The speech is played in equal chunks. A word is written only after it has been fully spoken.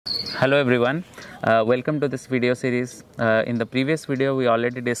Hello everyone, welcome to this video series. In the previous video we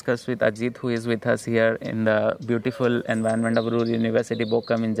already discussed with Ajit, who is with us here in the beautiful environment of Ruhr University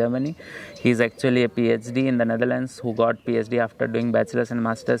Bochum in Germany. He is actually a PhD in the Netherlands who got PhD after doing Bachelors and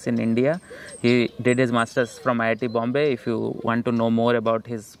Masters in India. He did his Masters from IIT Bombay. If you want to know more about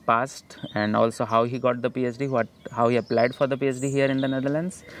his past and also how he got the PhD, how he applied for the PhD here in the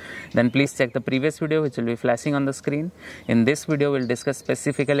Netherlands, then please check the previous video which will be flashing on the screen. In this video we'll discuss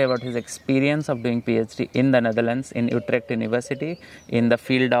specifically about his experience of doing PhD in the Netherlands in Utrecht University in the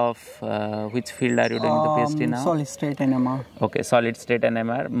field of which field are you doing the PhD now? Solid state NMR. Okay, solid state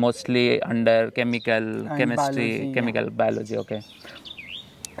NMR, mostly under chemical chemistry, chemical biology. Okay,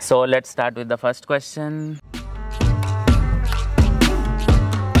 so let's start with the first question.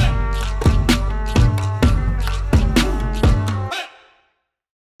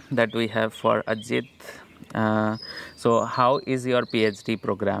 That we have for Ajit. So how is your PhD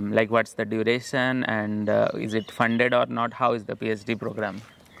program? Like, what's the duration and is it funded or not? How is the PhD program?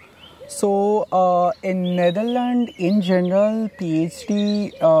 So in Netherlands, in general,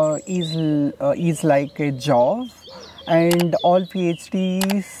 PhD is like a job, and all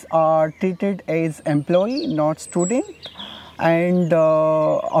PhDs are treated as employee, not student. And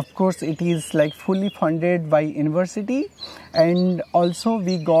of course it is like fully funded by university, and also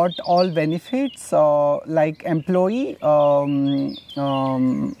we got all benefits like employee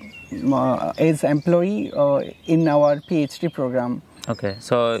as employee in our PhD program. Okay,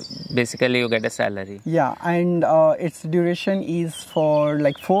 so basically you get a salary. Yeah, and its duration is for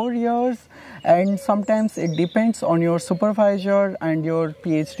like 4 years, and sometimes it depends on your supervisor and your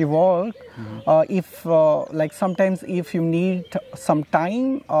PhD work. If like sometimes if you need some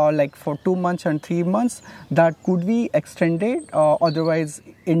time, like for 2 months and 3 months, that could be extended. Otherwise,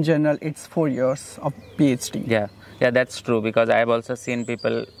 in general, it's 4 years of PhD. Yeah, that's true, because I have also seen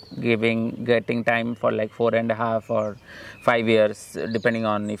people getting time for like 4.5 or 5 years, depending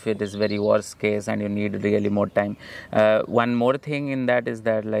on if it is very worst case and you need really more time. One more thing in that is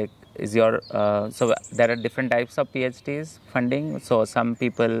that like so there are different types of PhDs funding. So some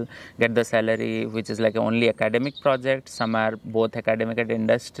people get the salary which is like only academic project, some are both academic and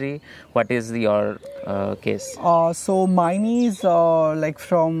industry. What is your case? So mine is like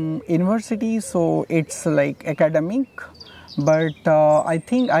from university, so it's like academic. But I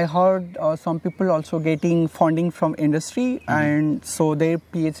think I heard some people also getting funding from industry, and so their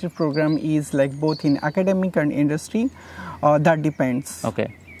PhD program is like both in academic and industry. That depends.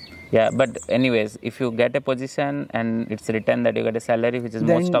 Okay. Yeah, but anyways, if you get a position and it's written that you get a salary, which is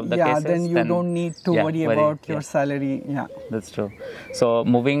then, most of the cases, then you don't need to worry about your salary. Yeah, that's true. So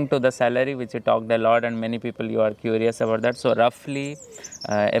moving to the salary, which you talked a lot, and many people you are curious about that. So roughly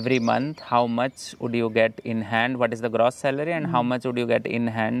every month, how much would you get in hand? What is the gross salary, and how much would you get in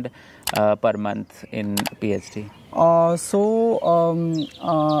hand per month in PhD?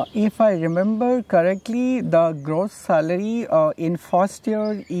 If I remember correctly, the gross salary in first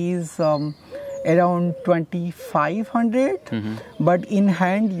year is around 2,500, but in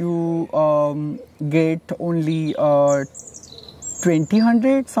hand you get only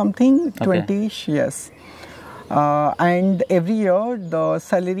 2,000 something, 20ish, yes. And every year the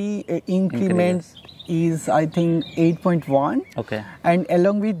salary increments is I think 8.1. Okay. And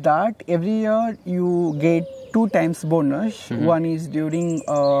along with that, every year you get 2 times bonus. One is during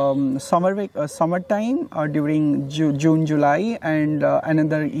summertime or during June, July, and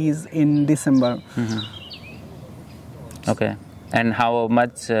another is in December. Okay. And how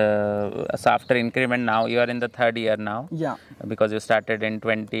much, so after increment now, you are in the third year now? Yeah. Because you started in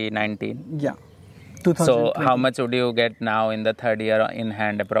 2019? Yeah. So how much would you get now in the third year in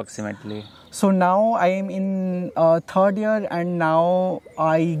hand approximately? So now I am in third year, and now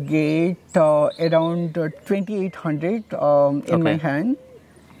I get around 2,800 in my hand.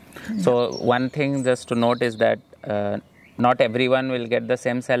 So one thing just to note is that not everyone will get the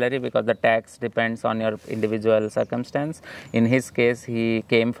same salary, because the tax depends on your individual circumstance. In his case, he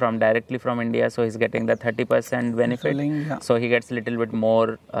came directly from India, so he's getting the 30% benefit. So he gets a little bit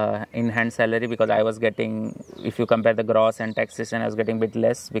more in-hand salary, because I was getting, if you compare the gross and taxation, I was getting a bit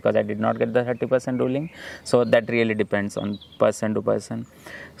less because I did not get the 30% ruling. So that really depends on person to person.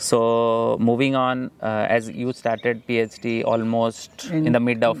 So moving on, as you started PhD almost in the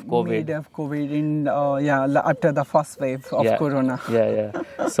mid of COVID. After the first wave of Corona.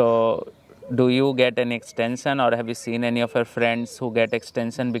 So do you get an extension, or have you seen any of your friends who get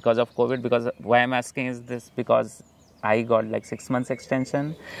extension because of COVID? Because why I'm asking is this, because I got like 6 months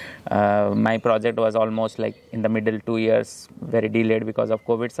extension. My project was almost like in the middle 2 years, very delayed because of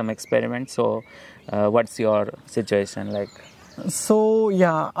COVID, some experiments. So what's your situation like? So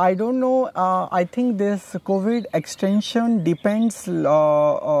yeah, I don't know. I think this COVID extension depends,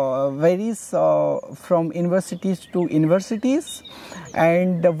 varies from universities to universities.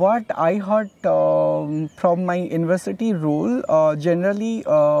 And what I heard from my university rule, generally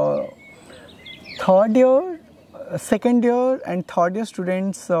third year, second year and third year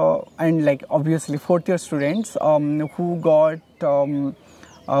students, and like obviously fourth year students who got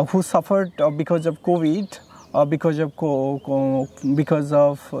who suffered because of COVID, because of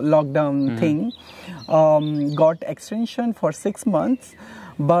lockdown thing, got extension for 6 months.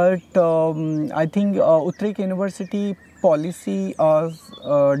 But I think Utrecht University policy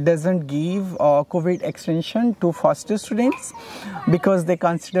doesn't give COVID extension to first year students, because they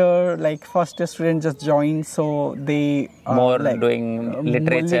consider like first year students just join, so they more like doing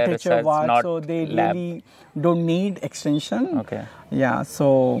literature research, work, not so they lab. really don't need extension. Okay. Yeah,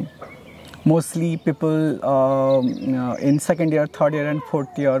 so mostly people in second year, third year and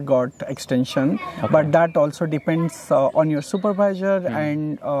fourth year got extension. Okay. But that also depends on your supervisor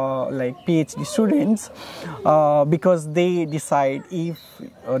and like PhD students, because they decide if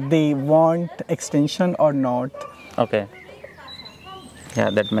they want extension or not. Okay. Yeah,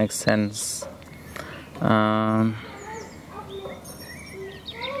 that makes sense.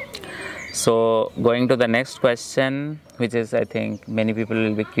 So going to the next question, which is, I think many people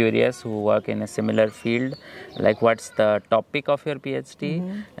will be curious who work in a similar field, like what's the topic of your PhD,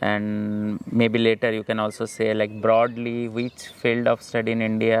 and maybe later you can also say like broadly which field of study in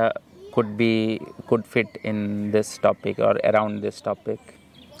India could fit in this topic or around this topic.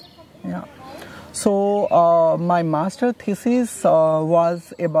 Yeah. So my master thesis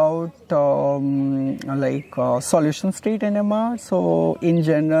was about solution state NMR. So in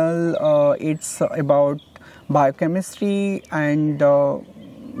general, it's about biochemistry, and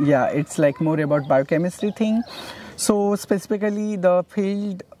yeah, it's like more about biochemistry thing. So specifically, the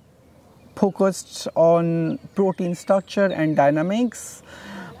field focused on protein structure and dynamics,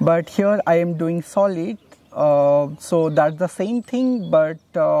 but here I am doing solid. So that's the same thing, but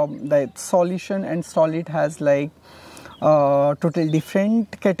that solution and solid has like totally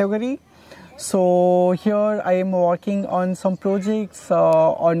different category. So here I am working on some projects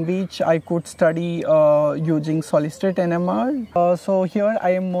on which I could study using solid state NMR. So here I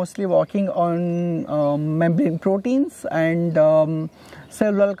am mostly working on membrane proteins and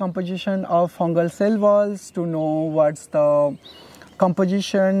cell wall composition of fungal cell walls to know what's the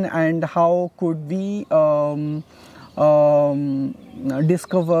composition and how could we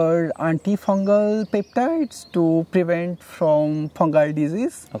discover antifungal peptides to prevent from fungal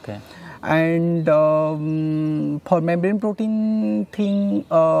disease. Okay. And for membrane protein thing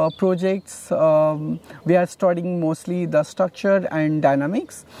projects, we are studying mostly the structure and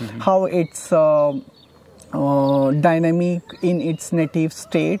dynamics, how it's dynamic in its native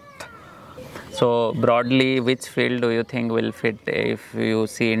state. So broadly, which field do you think will fit if you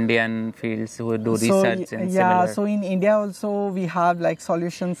see Indian fields who do research in yeah, similar? so in India also we have like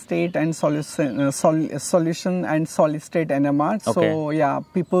solution state and solution and solid state NMR. Okay. So yeah,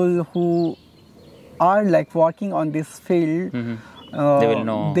 people who are like working on this field, they will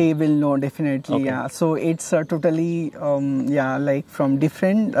know. They will know definitely. Okay. Yeah, so it's totally yeah, like from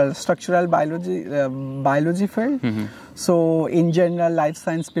different structural biology field. So in general, life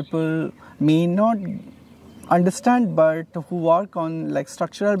science people may not understand, but who work on like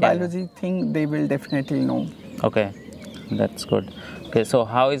structural biology thing, they will definitely know. Okay, that's good. Okay, so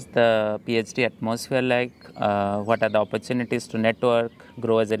how is the PhD atmosphere like? What are the opportunities to network,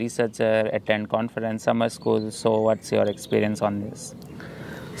 grow as a researcher, attend conference, summer school? So what's your experience on this?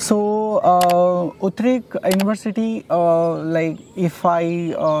 So Utrecht University, like if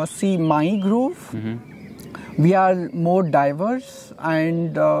I see my group, we are more diverse,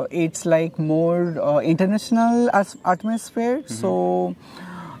 and it's like more international atmosphere. So,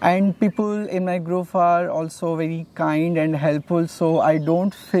 and people in my group are also very kind and helpful. So I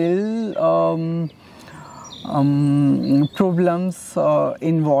don't feel problems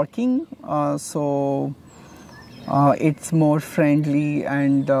in working. So it's more friendly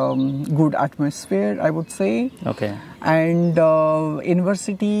and good atmosphere, I would say. Okay. And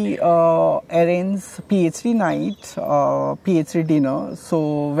university arranges PhD night, PhD dinner,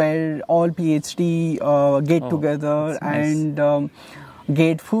 so where all PhD get together and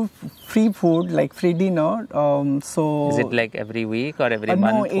get free food, like free dinner. So is it like every week or every month?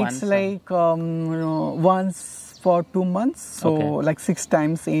 No, it's like once for 2 months, so like 6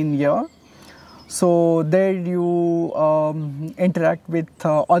 times in year. So there you interact with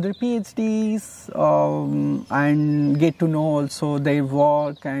other PhDs and get to know also their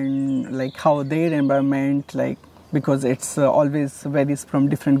work and like how their environment like because it's always varies from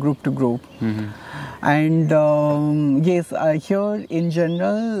different group to group. And yes, here in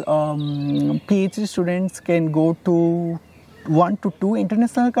general, PhD students can go to 1 to 2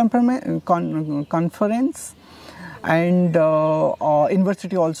 international conference, and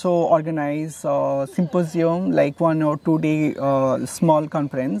university also organize symposium, like 1 or 2 day small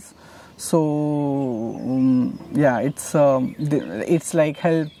conference. So yeah, it's like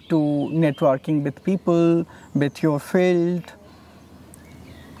help to networking with people with your field.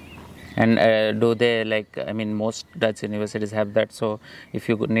 And do they, like, I mean, most Dutch universities have that, so if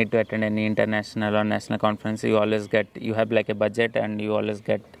you need to attend any international or national conference, you have like a budget, and you always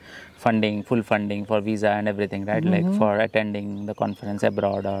get funding, full funding for visa and everything, right? Like for attending the conference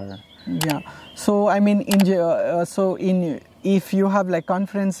abroad or... Yeah, so I mean, if you have like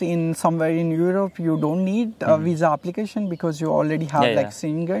conference in somewhere in Europe, you don't need a visa application because you already have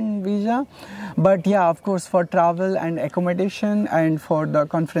Schengen visa. But yeah, of course, for travel and accommodation and for the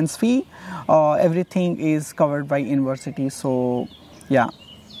conference fee, everything is covered by university. So yeah.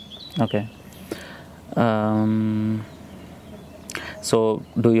 Okay. So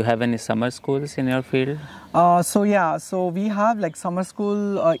do you have any summer schools in your field? So we have like summer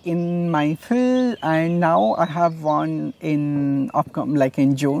school in my field, and now I have one in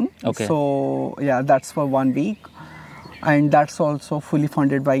in June. Okay. So yeah, that's for 1 week, and that's also fully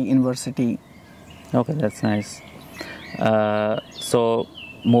funded by university. Okay, that's nice. So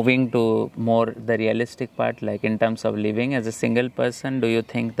moving to more the realistic part, like in terms of living as a single person, do you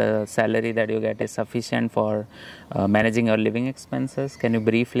think the salary that you get is sufficient for managing your living expenses? Can you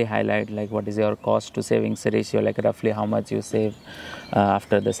briefly highlight like what is your cost to savings ratio, like roughly how much you save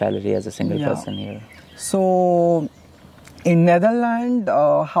after the salary as a single person here? So in Netherlands,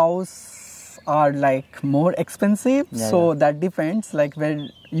 house are like more expensive, that depends like where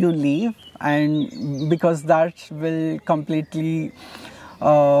you live, and because that will completely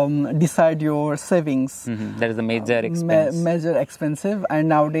decide your savings. That is a major expense. Major expensive, and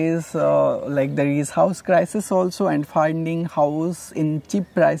nowadays like there is house crisis also, and finding house in cheap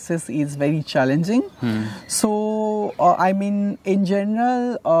prices is very challenging. So I mean, in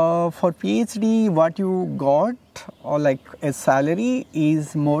general, for PhD, what you got or like a salary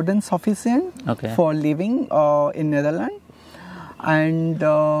is more than sufficient for living in Netherlands. And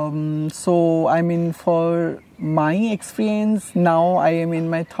so I mean, for my experience, now I am in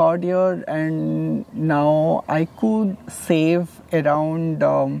my 3rd year, and now I could save around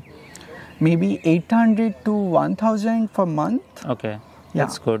maybe 800 to 1000 per month. Okay,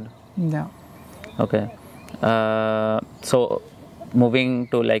 that's good. Yeah. Okay. So moving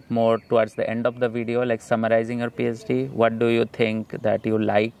to like more towards the end of the video, like summarizing your PhD, what do you think that you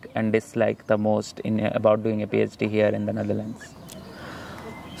like and dislike the most about doing a PhD here in the Netherlands?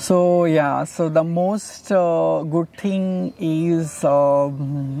 So yeah, so the most good thing is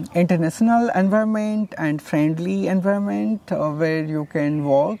international environment and friendly environment where you can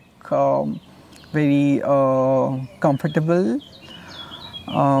work very comfortable.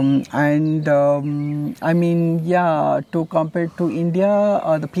 I mean, yeah, to compare to India,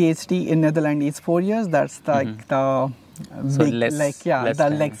 the PhD in Netherlands is 4 years. That's like the big, less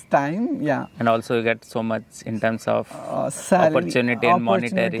time. Yeah. And also you get so much in terms of salary, opportunity and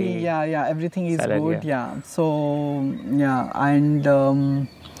monetary. Yeah, everything is salary, good. Yeah. So yeah, and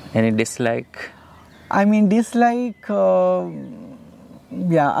any dislike? I mean, dislike.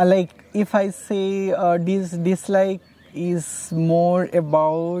 Like if I say dislike is more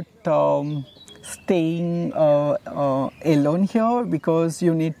about staying alone here, because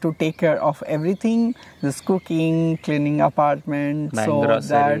you need to take care of everything, just cooking, cleaning apartment. Buying so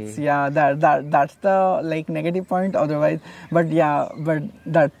grocery. that's the like negative point. Otherwise, but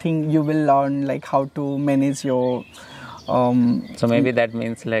that thing you will learn like how to manage your so maybe that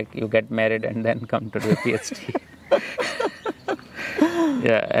means like you get married and then come to do a PhD.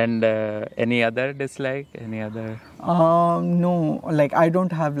 Yeah, and any other dislike? Any other? No, like I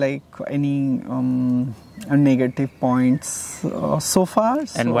don't have like any negative points so far.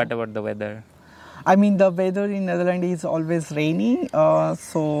 And what about the weather? I mean, the weather in Netherlands is always rainy, and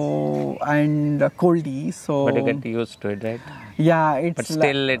coldy. So, but you get used to it, right? Yeah, it's. But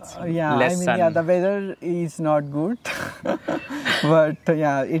still, it's less sun. Yeah, the weather is not good, but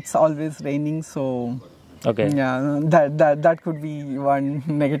yeah, it's always raining. So. Okay. Yeah, that could be one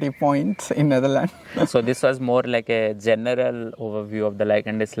negative point in Netherlands. So this was more like a general overview of the like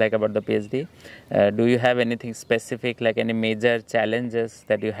and dislike about the PhD. Do you have anything specific, like any major challenges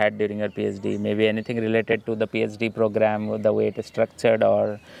that you had during your PhD? Maybe anything related to the PhD program, or the way it is structured,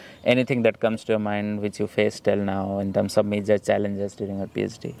 or anything that comes to your mind which you faced till now in terms of major challenges during your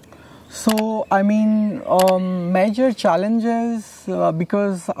PhD? So, I mean, major challenges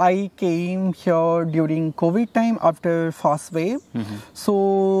because I came here during COVID time after first wave.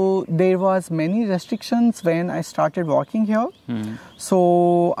 So there was many restrictions when I started working here.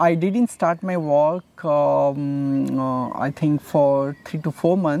 So I didn't start my work, I think for 3 to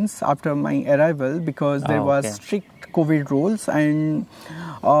 4 months after my arrival because there was strict COVID rules, and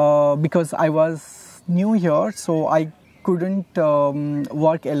because I was new here, so I couldn't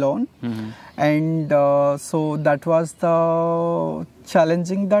work alone, and so that was the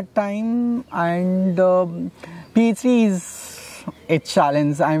challenging that time. And PhD is a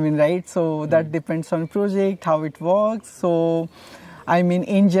challenge, I mean, right? So that depends on project, how it works. So I mean,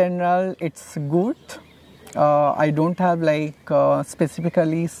 in general, it's good. I don't have like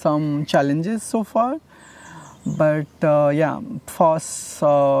specifically some challenges so far. But yeah, first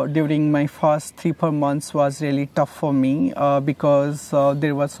during my first 3-4 months was really tough for me because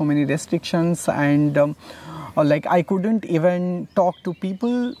there were so many restrictions, and like I couldn't even talk to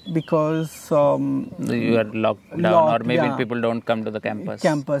people because you are locked down, or maybe people don't come to the campus.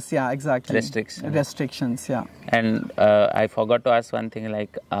 Campus, yeah, exactly. Restrictions, yeah. And I forgot to ask one thing,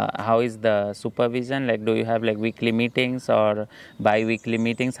 like how is the supervision? Like, do you have like weekly meetings or bi-weekly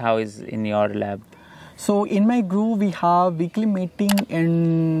meetings? How is in your lab? So in my group, we have weekly meeting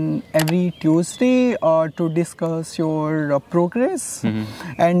in every Tuesday to discuss your progress,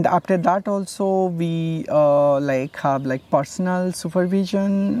 and after that also we like have like personal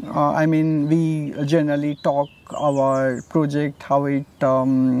supervision. I mean, we generally talk our project, how it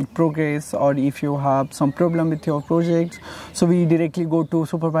progress, or if you have some problem with your project, so we directly go to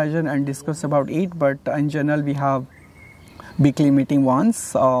supervisor and discuss about it. But in general, we have weekly meeting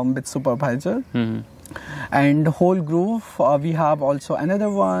once with supervisor. And whole group we have also another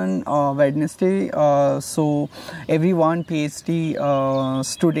one Wednesday, so everyone PhD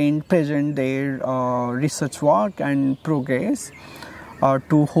student present their research work and progress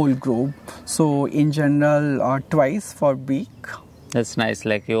to whole group. So in general twice for week. That's nice.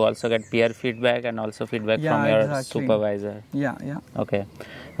 Like you also get peer feedback and also feedback from your supervisor. Yeah. Okay.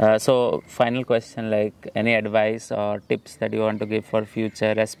 So final question, like any advice or tips that you want to give for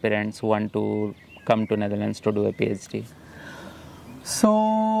future aspirants who want to come to Netherlands to do a PhD?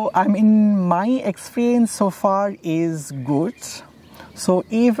 So, I mean, my experience so far is good. So,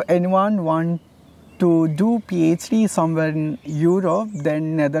 if anyone wants to do PhD somewhere in Europe,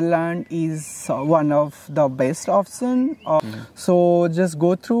 then Netherlands is one of the best option. So, just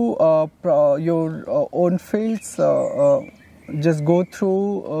go through your own fields. Just go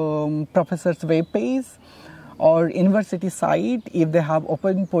through professor's web page or university site. If they have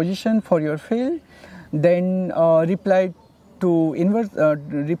open position for your field, then mail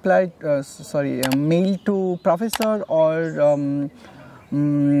to professor or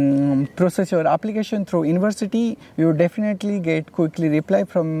process your application through university. You definitely get quickly reply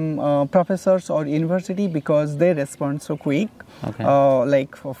from professors or university because they respond so quick.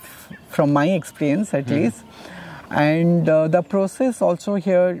 Like from my experience at least. And the process also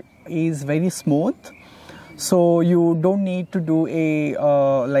here is very smooth. So you don't need to do a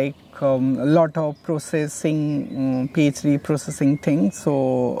lot of processing, PhD processing things.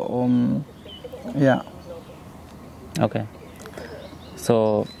 So yeah. Okay.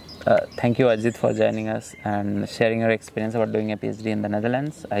 So thank you, Ajit, for joining us and sharing your experience about doing a PhD in the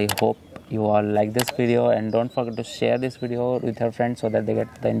Netherlands. I hope you all like this video, and don't forget to share this video with your friends so that they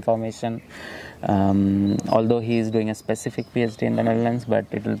get the information. Although he is doing a specific PhD in the Netherlands, but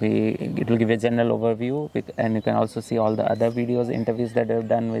it will give a general overview, and you can also see all the other videos, interviews that I've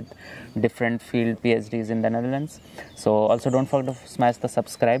done with different field PhDs in the Netherlands. So also don't forget to smash the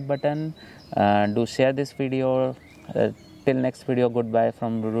subscribe button. Do share this video. Till next video, goodbye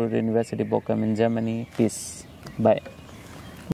from Ruhr University Bochum in Germany. Peace. Bye.